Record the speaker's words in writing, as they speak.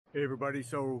Hey everybody,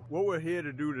 so what we're here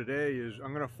to do today is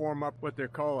I'm going to form up what they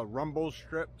call a rumble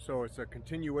strip. So it's a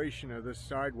continuation of this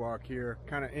sidewalk here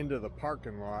kind of into the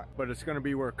parking lot, but it's going to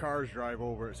be where cars drive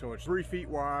over it. So it's 3 feet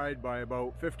wide by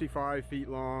about 55 feet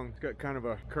long. It's got kind of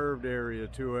a curved area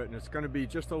to it, and it's going to be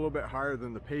just a little bit higher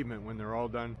than the pavement when they're all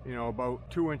done, you know,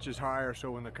 about 2 inches higher.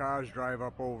 So when the cars drive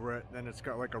up over it, then it's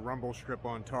got like a rumble strip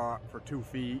on top for 2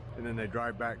 feet, and then they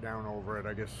drive back down over it.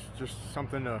 I guess just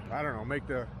something to, I don't know, make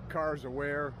the cars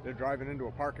aware they're driving into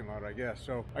a parking lot, I guess.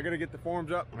 So I got to get the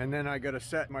forms up, and then I got to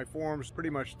set my forms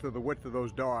pretty much to the width of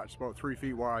those dots, about 3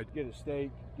 feet wide. Get it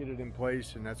staked, get it in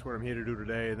place, and that's what I'm here to do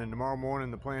today. And then tomorrow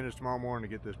morning, the plan is tomorrow morning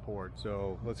to get this poured.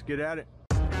 So let's get at it.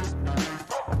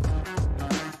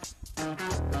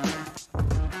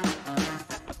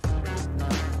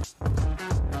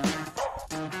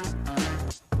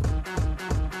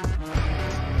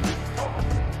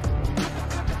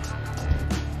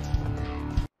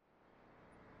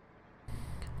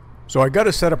 So I got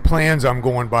a set of plans I'm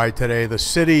going by today. The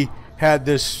city had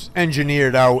this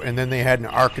engineered out, and then they had an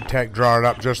architect draw it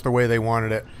up just the way they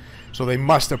wanted it. So they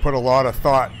must have put a lot of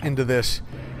thought into this.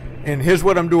 And here's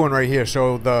what I'm doing right here.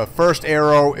 So the first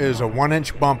arrow is a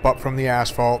 1-inch bump up from the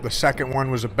asphalt. The second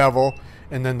one was a bevel.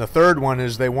 And then the third one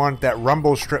is they want that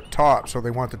rumble strip top. So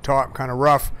they want the top kind of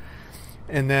rough.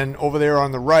 And then over there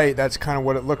on the right, that's kind of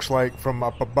what it looks like from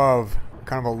up above.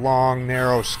 Kind of a long,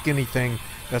 narrow, skinny thing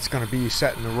that's going to be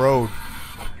set in the road.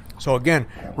 So again,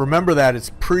 remember that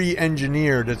it's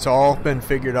pre-engineered. It's all been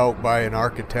figured out by an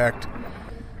architect.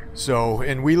 So,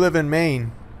 and we live in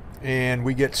Maine, and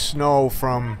we get snow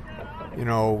from, you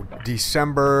know,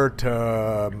 December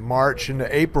to March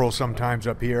into April sometimes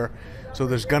up here. So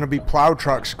there's going to be plow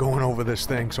trucks going over this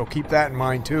thing. So keep that in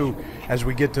mind too. As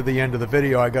we get to the end of the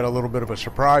video, I got a little bit of a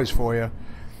surprise for you.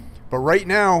 But right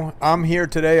now, I'm here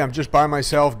today. I'm just by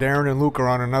myself. Darren and Luke are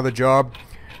on another job,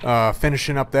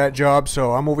 finishing up that job.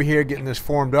 So I'm over here getting this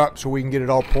formed up so we can get it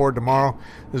all poured tomorrow.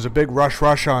 There's a big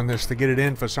rush on this to get it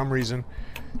in for some reason.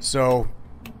 So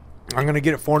I'm going to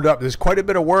get it formed up. There's quite a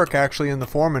bit of work actually in the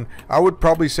forming. I would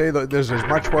probably say that there's as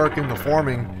much work in the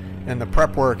forming and the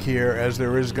prep work here as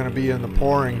there is going to be in the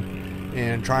pouring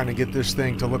and trying to get this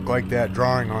thing to look like that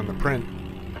drawing on the print.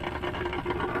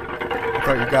 I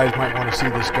thought you guys might want to see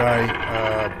this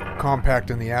guy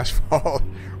compacting the asphalt,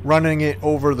 running it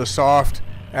over the soft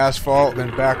asphalt,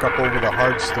 then back up over the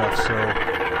hard stuff. So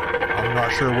I'm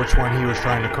not sure which one he was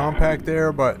trying to compact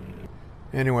there, but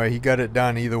anyway, he got it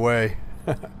done either way.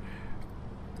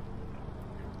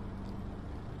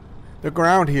 The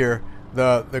ground here,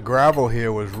 the gravel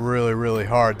here was really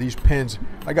hard. These pins,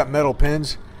 I got metal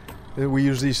pins. We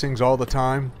use these things all the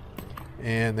time.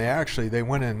 And they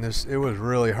went in this, it was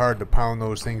really hard to pound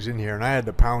those things in here, and I had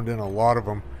to pound in a lot of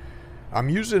them. I'm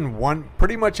using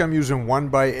pretty much I'm using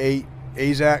 1x8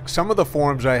 AZAC. Some of the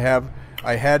forms I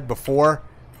had before,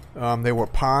 they were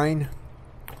pine,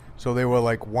 so they were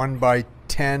like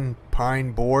 1x10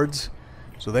 pine boards,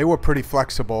 so they were pretty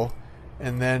flexible.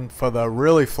 And then for the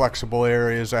really flexible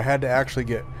areas, I had to actually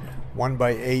get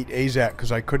 1x8 AZAC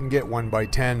because I couldn't get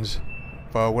 1x10s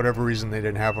for whatever reason. They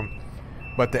didn't have them.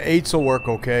 But the 8s will work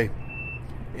okay.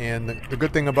 And the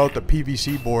good thing about the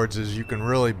PVC boards is you can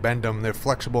really bend them. They're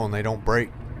flexible and they don't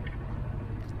break.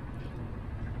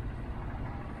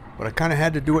 But I kind of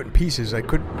had to do it in pieces. I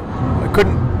couldn't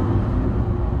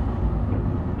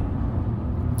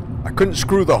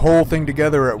screw the whole thing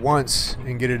together at once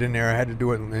and get it in there. I had to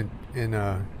do it in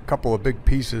a couple of big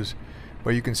pieces.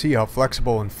 But you can see how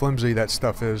flexible and flimsy that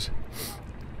stuff is.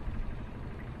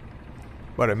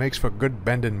 But it makes for good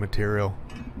bending material.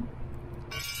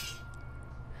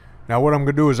 Now what I'm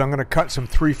going to do is I'm going to cut some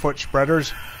 3-foot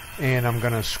spreaders, and I'm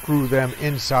going to screw them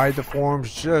inside the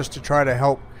forms just to try to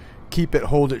help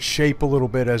hold its shape a little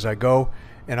bit as I go.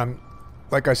 And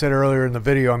like I said earlier in the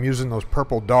video, I'm using those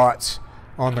purple dots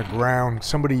on the ground.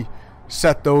 Somebody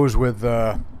set those with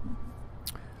a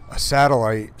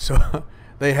satellite, so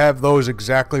they have those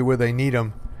exactly where they need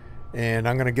them. And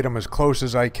I'm going to get them as close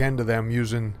as I can to them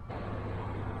using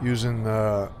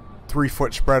the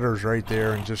 3-foot spreaders right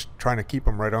there, and just trying to keep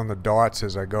them right on the dots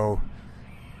as I go.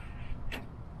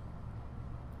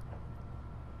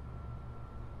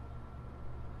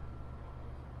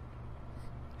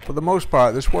 For the most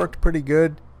part, this worked pretty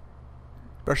good,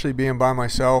 especially being by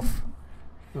myself.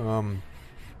 I'm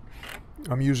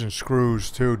using screws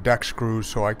too, deck screws,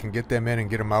 so I can get them in and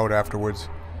get them out afterwards.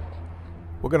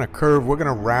 We're going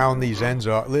to round these ends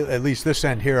off. At least this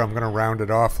end here, I'm going to round it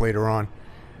off later on.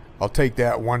 I'll take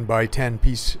that 1x10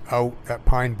 piece out, that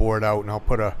pine board out, and I'll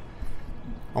put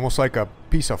almost like a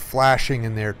piece of flashing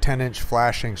in there, 10-inch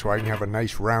flashing, so I can have a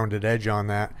nice rounded edge on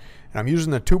that. And I'm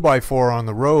using the 2x4 on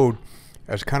the road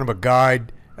as kind of a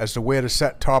guide as to where to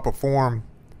set top of form.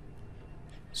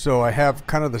 So I have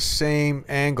kind of the same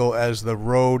angle as the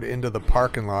road into the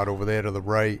parking lot over there to the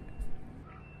right.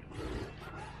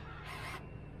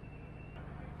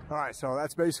 Alright, so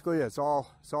that's basically it. It's all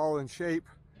in shape.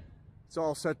 It's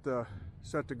all set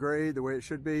to grade the way it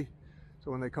should be.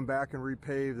 So when they come back and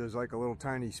repave, there's like a little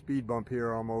tiny speed bump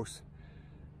here almost.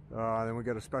 Then we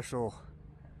got a special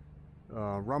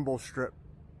rumble strip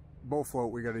bow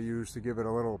float we got to use to give it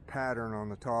a little pattern on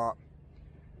the top.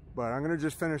 But I'm going to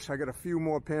just finish. I got a few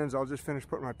more pins. I'll just finish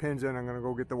putting my pins in. I'm going to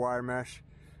go get the wire mesh,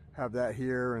 have that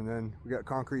here, and then we got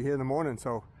concrete here in the morning.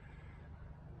 So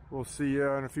we'll see you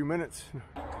in a few minutes.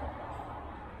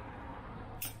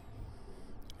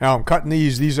 Now I'm cutting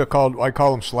these. These are called, I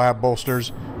call them slab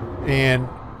bolsters, and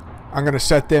I'm going to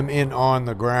set them in on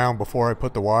the ground before I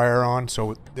put the wire on,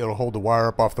 so it'll hold the wire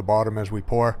up off the bottom as we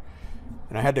pour.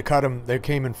 And I had to cut them. They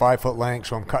came in 5-foot length,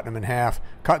 so I'm cutting them in half.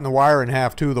 Cutting the wire in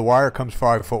half too. The wire comes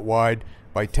 5 foot wide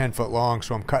by 10 foot long,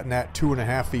 so I'm cutting that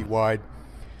 2.5 feet wide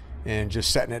and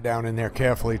just setting it down in there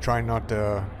carefully, trying not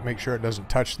to make sure it doesn't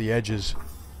touch the edges.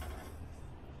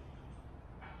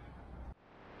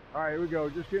 All right, here we go.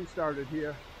 Just getting started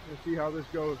here. Let's see how this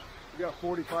goes. We got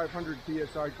 4,500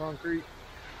 psi concrete.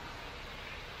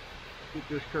 Get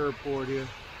this curb poured here.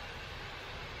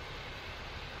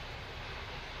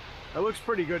 That looks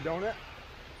pretty good, don't it?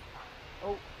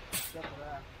 Oh, except for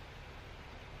that.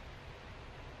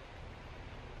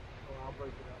 Oh, I'll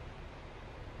break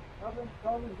it up.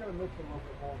 Nothing's gonna mix a little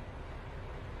bit more.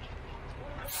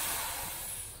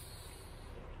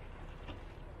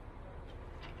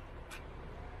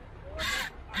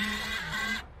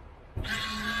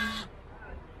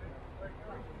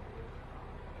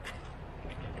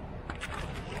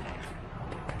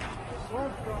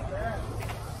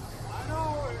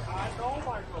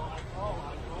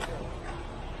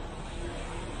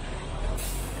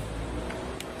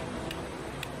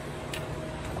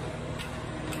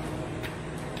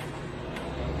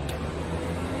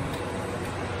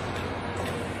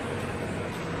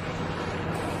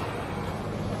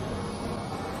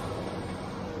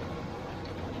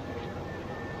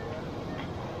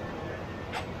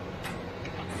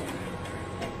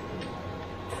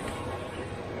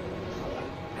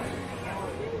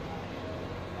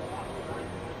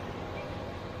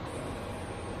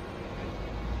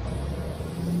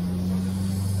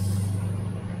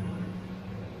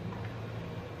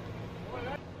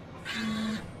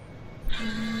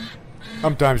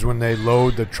 Sometimes when they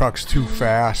load the trucks too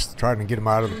fast, trying to get them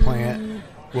out of the plant,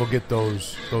 we'll get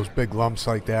those big lumps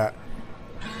like that.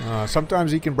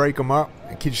 Sometimes you can break them up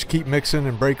and just keep mixing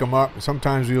and break them up.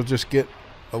 Sometimes you'll just get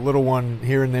a little one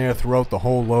here and there throughout the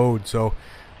whole load. So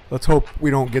let's hope we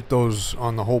don't get those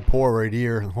on the whole pour right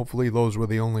here. Hopefully those were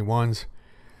the only ones.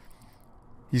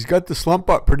 He's got the slump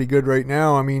up pretty good right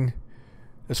now. I mean,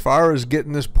 as far as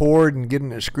getting this poured and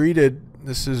getting it screeded,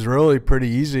 this is really pretty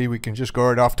easy. We can just go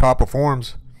right off top of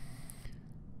forms.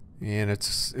 And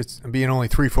it's being only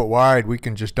 3 foot wide, we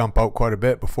can just dump out quite a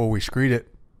bit before we screed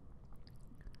it.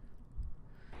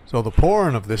 So the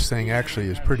pouring of this thing actually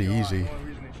is pretty easy.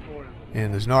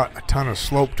 And there's not a ton of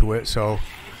slope to it, so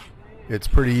it's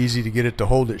pretty easy to get it to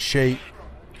hold its shape.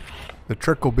 The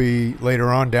trick will be later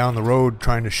on down the road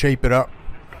trying to shape it up.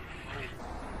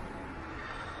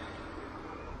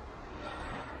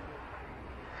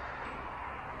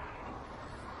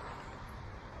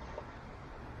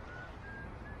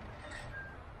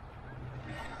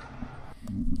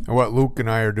 And what Luke and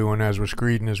I are doing as we're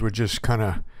screeding is we're just kind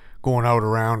of going out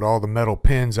around all the metal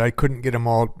pins. I couldn't get them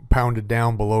all pounded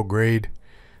down below grade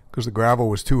because the gravel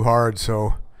was too hard,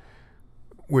 so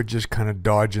we're just kind of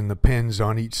dodging the pins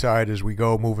on each side as we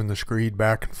go, moving the screed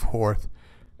back and forth.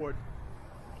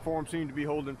 Form seemed to be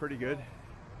holding pretty good.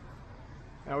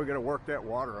 Now we got to work that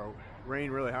water out.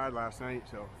 Rained really hard last night,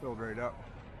 so it filled right up.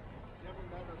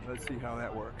 Let's see how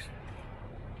that works.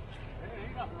 Hey,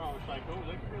 ain't nothing wrong with cycles.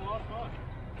 They can be a lot of fun.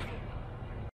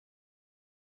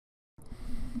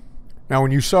 Now,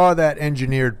 when you saw that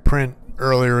engineered print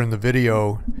earlier in the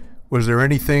video, was there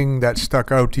anything that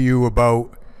stuck out to you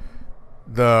about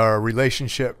the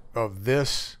relationship of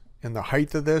this and the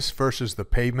height of this versus the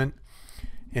pavement?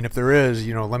 And if there is,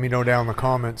 you know, let me know down in the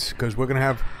comments, because we're going to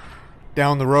have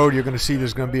down the road, you're going to see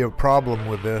there's going to be a problem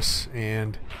with this,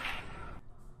 and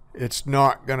it's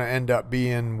not going to end up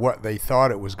being what they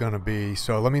thought it was going to be.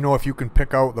 So let me know if you can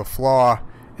pick out the flaw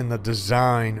in the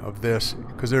design of this,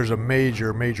 because there's a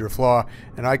major flaw,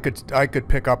 and I could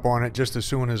pick up on it just as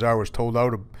soon as I was told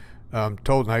out. And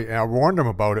I warned them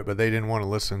about it, but they didn't want to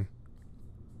listen.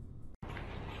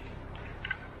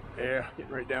 Yeah, Yeah,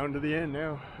 getting right down to the end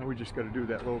now. And we just got to do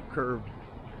that little curved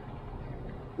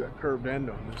end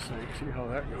on this thing. See how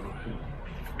that goes.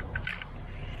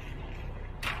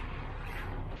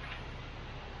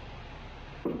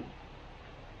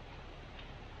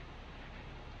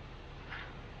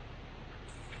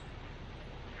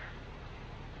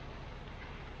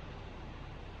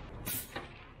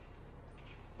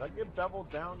 Does that get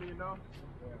beveled down, do you know?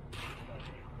 Yeah.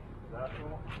 Is that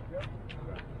cool? Yep.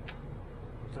 Okay.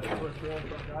 So the first one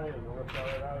comes out here, you'll rip all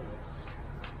that out of there.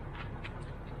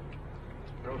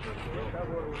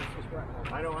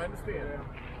 I know, I understand. Yeah.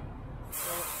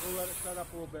 We'll let it set up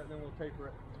a little bit and then we'll taper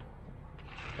it.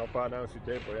 How far down is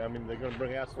your taper? I mean, they're going to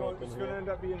bring asphalt in It's here. going to end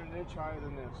up being an inch higher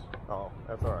than this. Oh,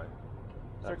 that's all right.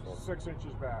 Excellent. 6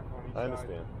 inches back on each I side.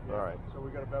 understand. Yeah. All right. So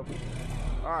we got a bevel.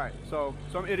 All right. So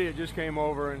some idiot just came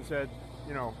over and said,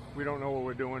 you know, we don't know what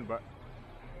we're doing, but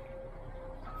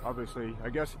obviously, I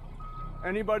guess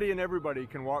anybody and everybody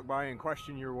can walk by and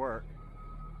question your work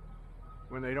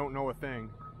when they don't know a thing.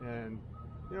 And,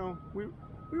 you know, we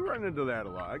run into that a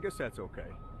lot. I guess that's okay.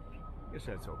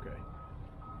 All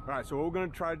right. So what we're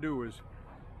going to try to do is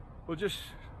we'll just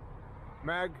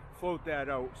mag float that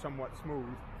out somewhat smooth.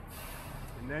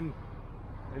 And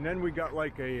then we got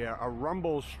like a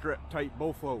rumble strip type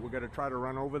bull float. We got to try to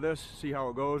run over this, see how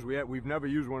it goes. We've never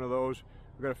used one of those.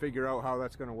 We got to figure out how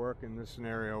that's going to work in this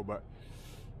scenario, but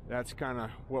that's kind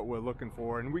of what we're looking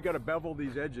for. And we got to bevel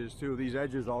these edges too. These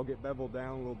edges all get beveled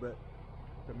down a little bit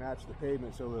to match the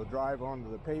pavement, so they'll drive onto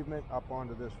the pavement, up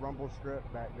onto this rumble strip,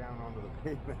 back down onto the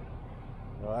pavement.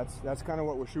 Well, that's kind of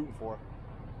what we're shooting for.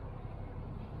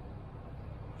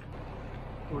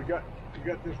 We got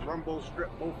this rumble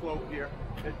strip bull float here.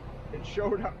 It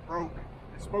showed up broke.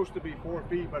 It's supposed to be 4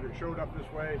 feet, but it showed up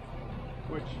this way,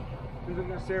 which isn't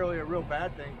necessarily a real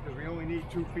bad thing because we only need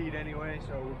 2 feet anyway.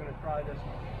 So we're gonna try this.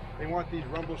 They want these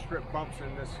rumble strip bumps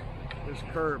in this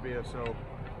curve here. So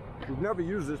we've never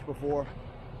used this before.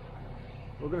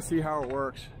 We're gonna see how it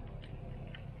works.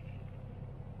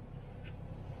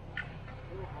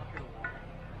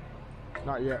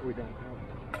 Not yet. We don't know.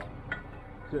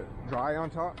 Is it dry on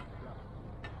top?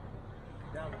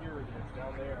 Down here it is,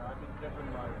 down there. I've been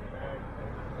dipping my bag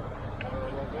a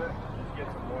little bit just to get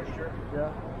some moisture.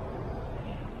 Yeah.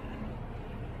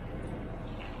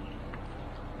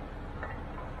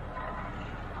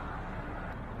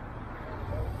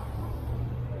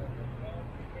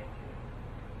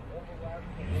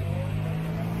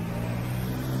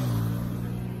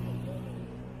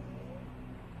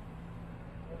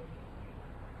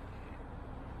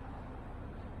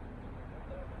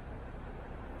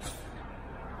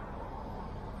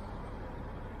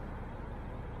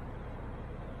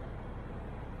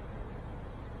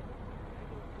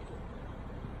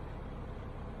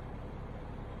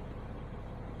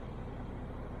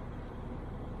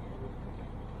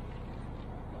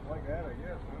 Like that, I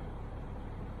guess, huh?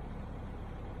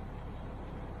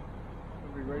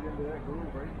 It'll be right into that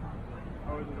groove, right?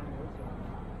 How is it on this side?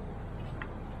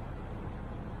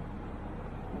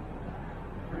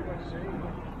 Pretty much same.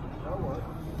 That'll work.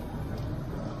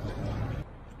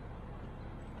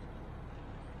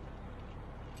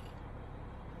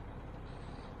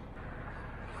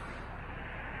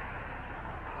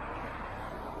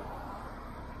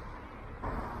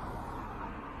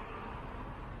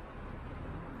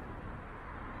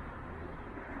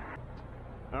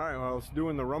 All right, well, it's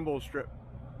doing the rumble strip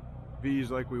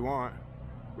V's like we want.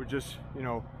 We're just, you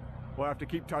know, we'll have to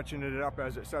keep touching it up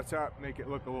as it sets up, make it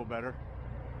look a little better.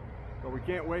 But we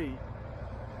can't wait.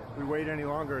 If we wait any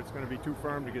longer, it's going to be too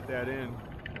firm to get that in.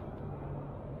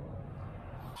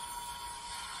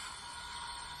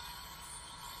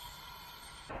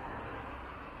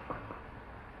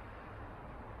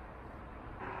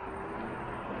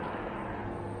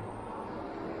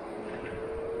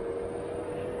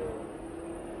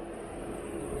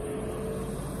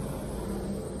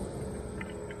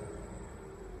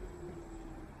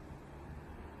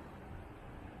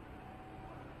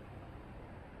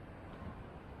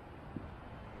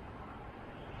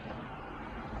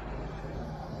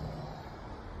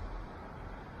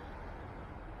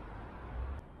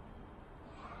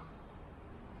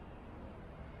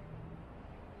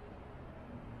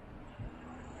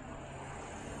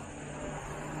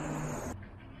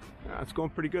 It's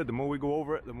going pretty good. The more we go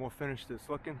over it, the more finished it's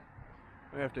looking.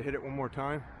 We have to hit it one more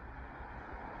time.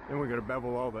 Then we got to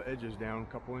bevel all the edges down a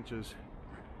couple inches.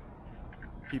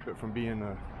 Keep it from being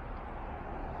a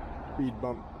speed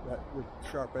bump with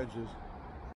sharp edges.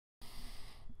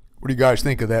 What do you guys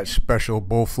think of that special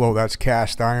bull float? That's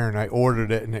cast iron. I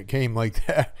ordered it and it came like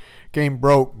that. Came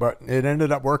broke, but it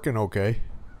ended up working okay.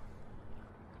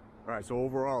 Alright, so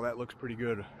overall that looks pretty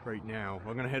good right now.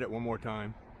 I'm going to hit it one more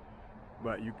time.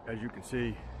 But as you can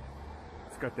see,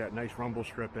 it's got that nice rumble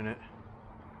strip in it.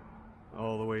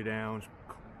 All the way down.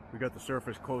 We got the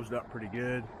surface closed up pretty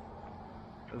good.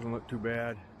 Doesn't look too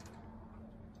bad.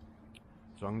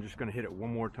 So I'm just going to hit it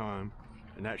one more time.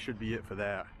 And that should be it for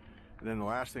that. And then the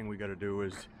last thing we got to do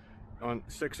is, on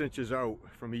 6 inches out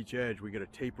from each edge, we got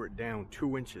to taper it down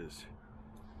 2 inches.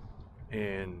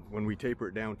 And when we taper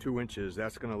it down 2 inches,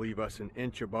 that's going to leave us an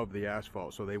inch above the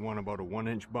asphalt. So they want about a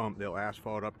 1-inch bump. They'll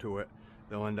asphalt up to it.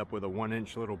 They'll end up with a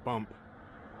 1-inch little bump.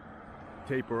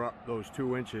 Taper up those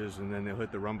 2 inches, and then they'll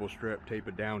hit the rumble strip, tape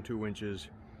it down 2 inches.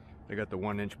 They got the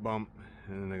 1-inch bump,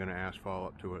 and then they're going to asphalt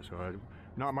up to it. So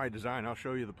not my design. I'll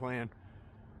show you the plan.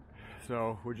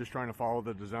 So we're just trying to follow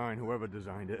the design, whoever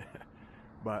designed it.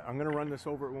 But I'm going to run this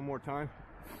over it one more time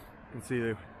and see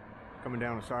they're coming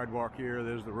down a sidewalk here.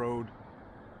 There's the road.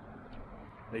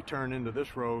 They turn into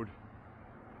this road,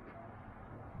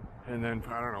 and then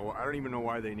I don't even know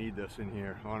why they need this in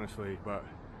here, honestly. But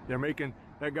they're making,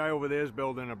 that guy over there is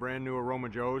building a brand new Aroma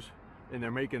Joe's, and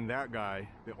they're making that guy,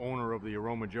 the owner of the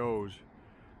Aroma Joe's,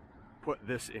 put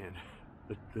this in.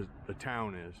 The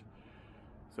town is.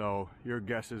 So your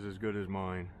guess is as good as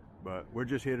mine, but we're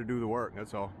just here to do the work,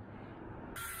 that's all.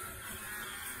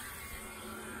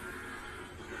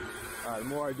 The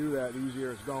more I do that, the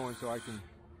easier it's going, so I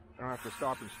don't have to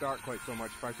stop and start quite so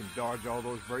much if I can dodge all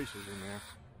those braces in there.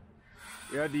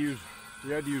 We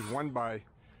had to use one by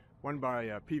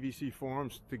PVC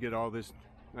forms to get all this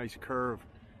nice curve.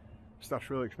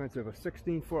 Stuff's really expensive. A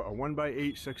 16-foot, a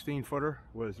 1x8 16-footer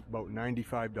was about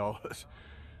 $95.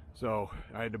 So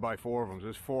I had to buy 4 of them.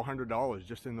 There's $400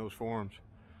 just in those forms.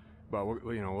 But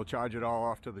we'll charge it all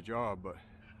off to the job. But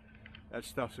that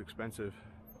stuff's expensive.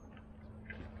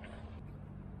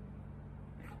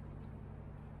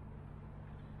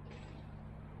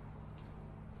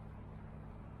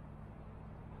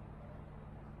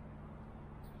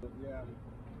 Yeah,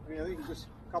 I mean, I think just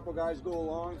a couple guys go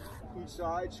along each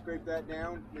side, scrape that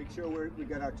down, make sure we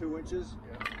got our 2 inches.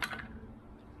 Yeah.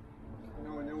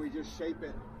 And then we just shape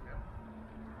it.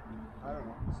 Yeah. I don't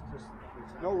know.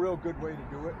 There's no real good way to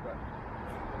do it, but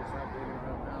it's not big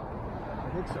enough now. I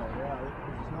think so. Yeah,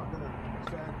 it's not gonna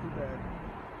sag too bad.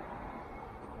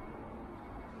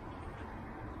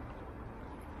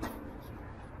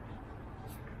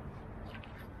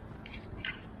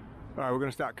 All right, we're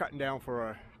gonna start cutting down for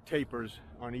our tapers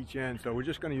on each end. So we're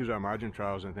just gonna use our margin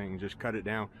trowels and things and just cut it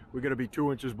down. We're gonna be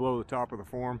 2 inches below the top of the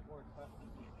form.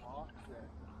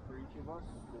 For each of us,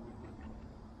 so we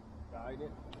can guide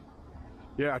it.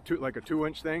 Yeah, like a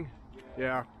 2-inch thing.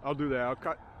 Yeah, I'll do that. I'll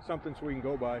cut something so we can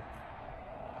go by.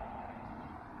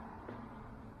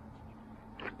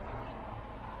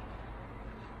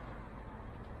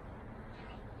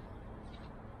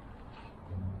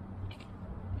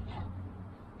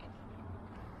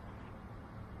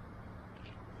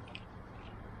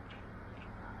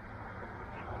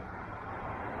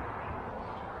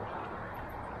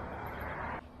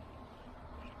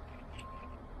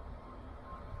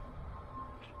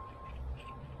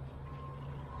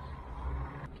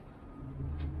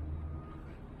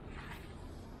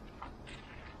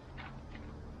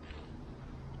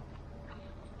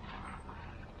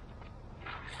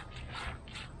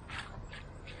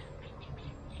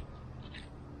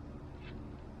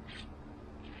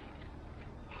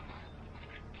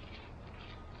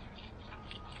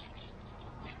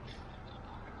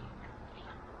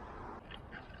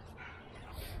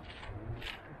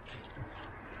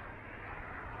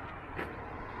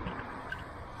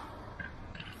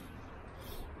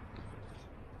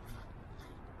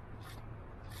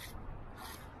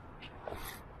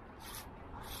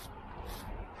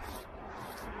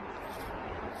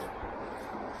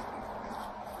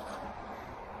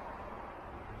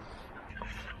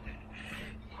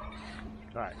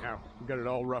 All right, now we got it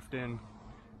all roughed in,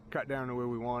 cut down to where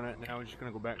we want it. Now we're just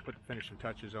gonna go back and put the finishing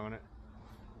touches on it.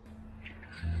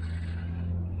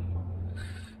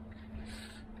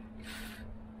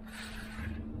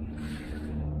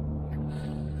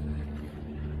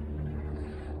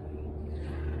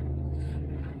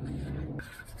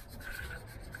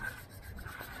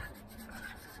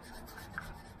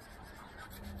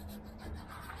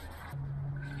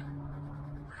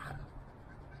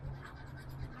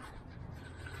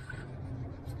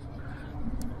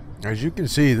 As you can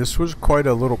see, this was quite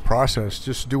a little process,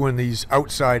 just doing these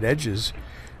outside edges.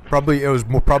 It was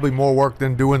probably more work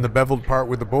than doing the beveled part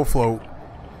with the bow float.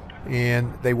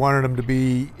 And they wanted them to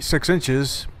be 6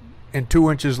 inches and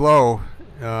 2 inches low.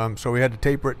 So we had to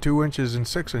taper it 2 inches and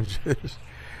 6 inches.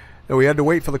 And we had to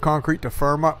wait for the concrete to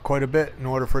firm up quite a bit in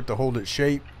order for it to hold its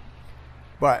shape.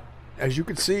 But as you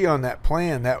can see on that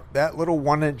plan, that little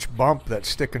 1-inch bump that's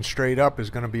sticking straight up is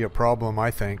going to be a problem,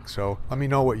 I think. So let me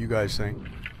know what you guys think.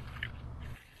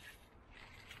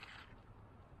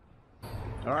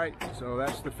 All right, so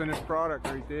that's the finished product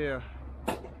right there.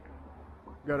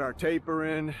 Got our taper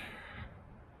in.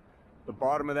 The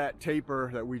bottom of that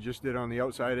taper that we just did on the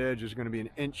outside edge is going to be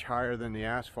 1 inch higher than the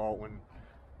asphalt when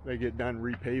they get done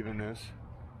repaving this.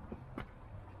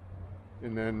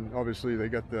 And then obviously they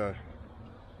got the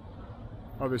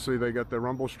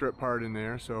rumble strip part in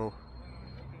there, so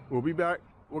we'll be back.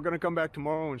 We're going to come back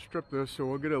tomorrow and strip this, so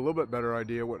we'll get a little bit better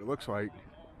idea what it looks like.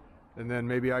 And then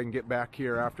maybe I can get back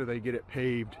here after they get it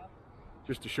paved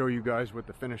just to show you guys what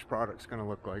the finished product's going to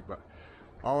look like. But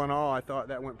all in all, I thought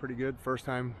that went pretty good. First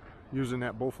time using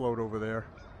that bull float over there.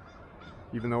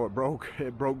 Even though it broke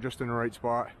just in the right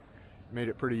spot. Made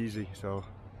it pretty easy. So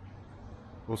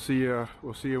we'll see you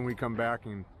when we come back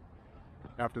and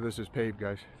after this is paved,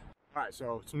 guys. All right,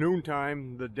 so it's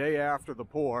noontime, the day after the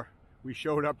pour. We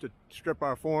showed up to strip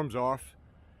our forms off,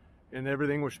 and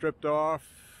everything was stripped off.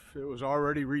 It was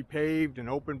already repaved and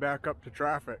opened back up to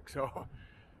traffic. So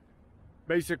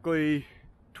basically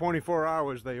 24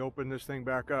 hours they opened this thing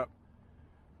back up.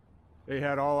 They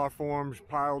had all our forms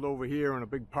piled over here in a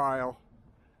big pile.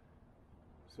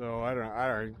 So I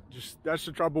don't just, that's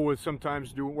the trouble with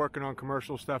sometimes working on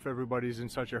commercial stuff. Everybody's in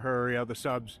such a hurry. Other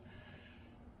subs,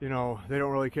 you know, they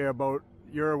don't really care about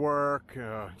your work.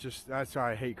 Just, that's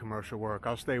why I hate commercial work.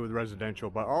 I'll stay with residential.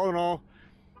 But all in all,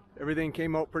 everything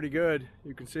came out pretty good.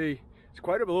 You can see it's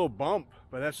quite a little bump,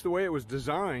 but that's the way it was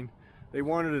designed. They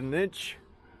wanted an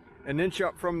inch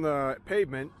up from the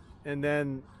pavement, and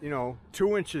then, you know,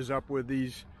 2 inches up with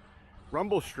these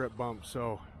rumble strip bumps.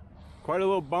 So quite a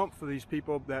little bump for these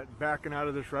people that backing out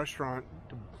of this restaurant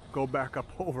to go back up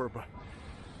over, but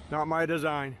not my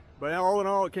design. But all in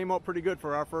all, it came out pretty good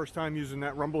for our first time using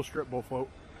that rumble strip bull float.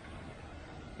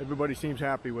 Everybody seems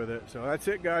happy with it. So that's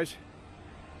it, guys.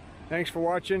 Thanks for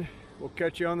watching. We'll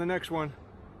catch you on the next one.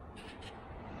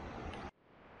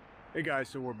 Hey guys,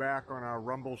 so we're back on our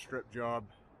rumble strip job.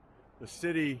 The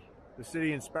city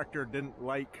inspector didn't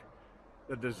like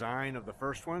the design of the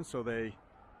first one, so they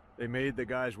made the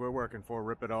guys we're working for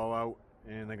rip it all out,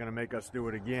 and they're gonna make us do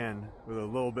it again with a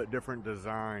little bit different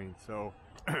design. So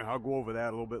I'll go over that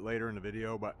a little bit later in the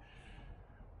video, but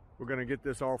we're gonna get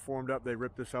this all formed up. They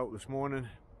ripped this out this morning.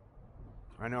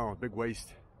 I know, big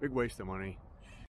waste of money.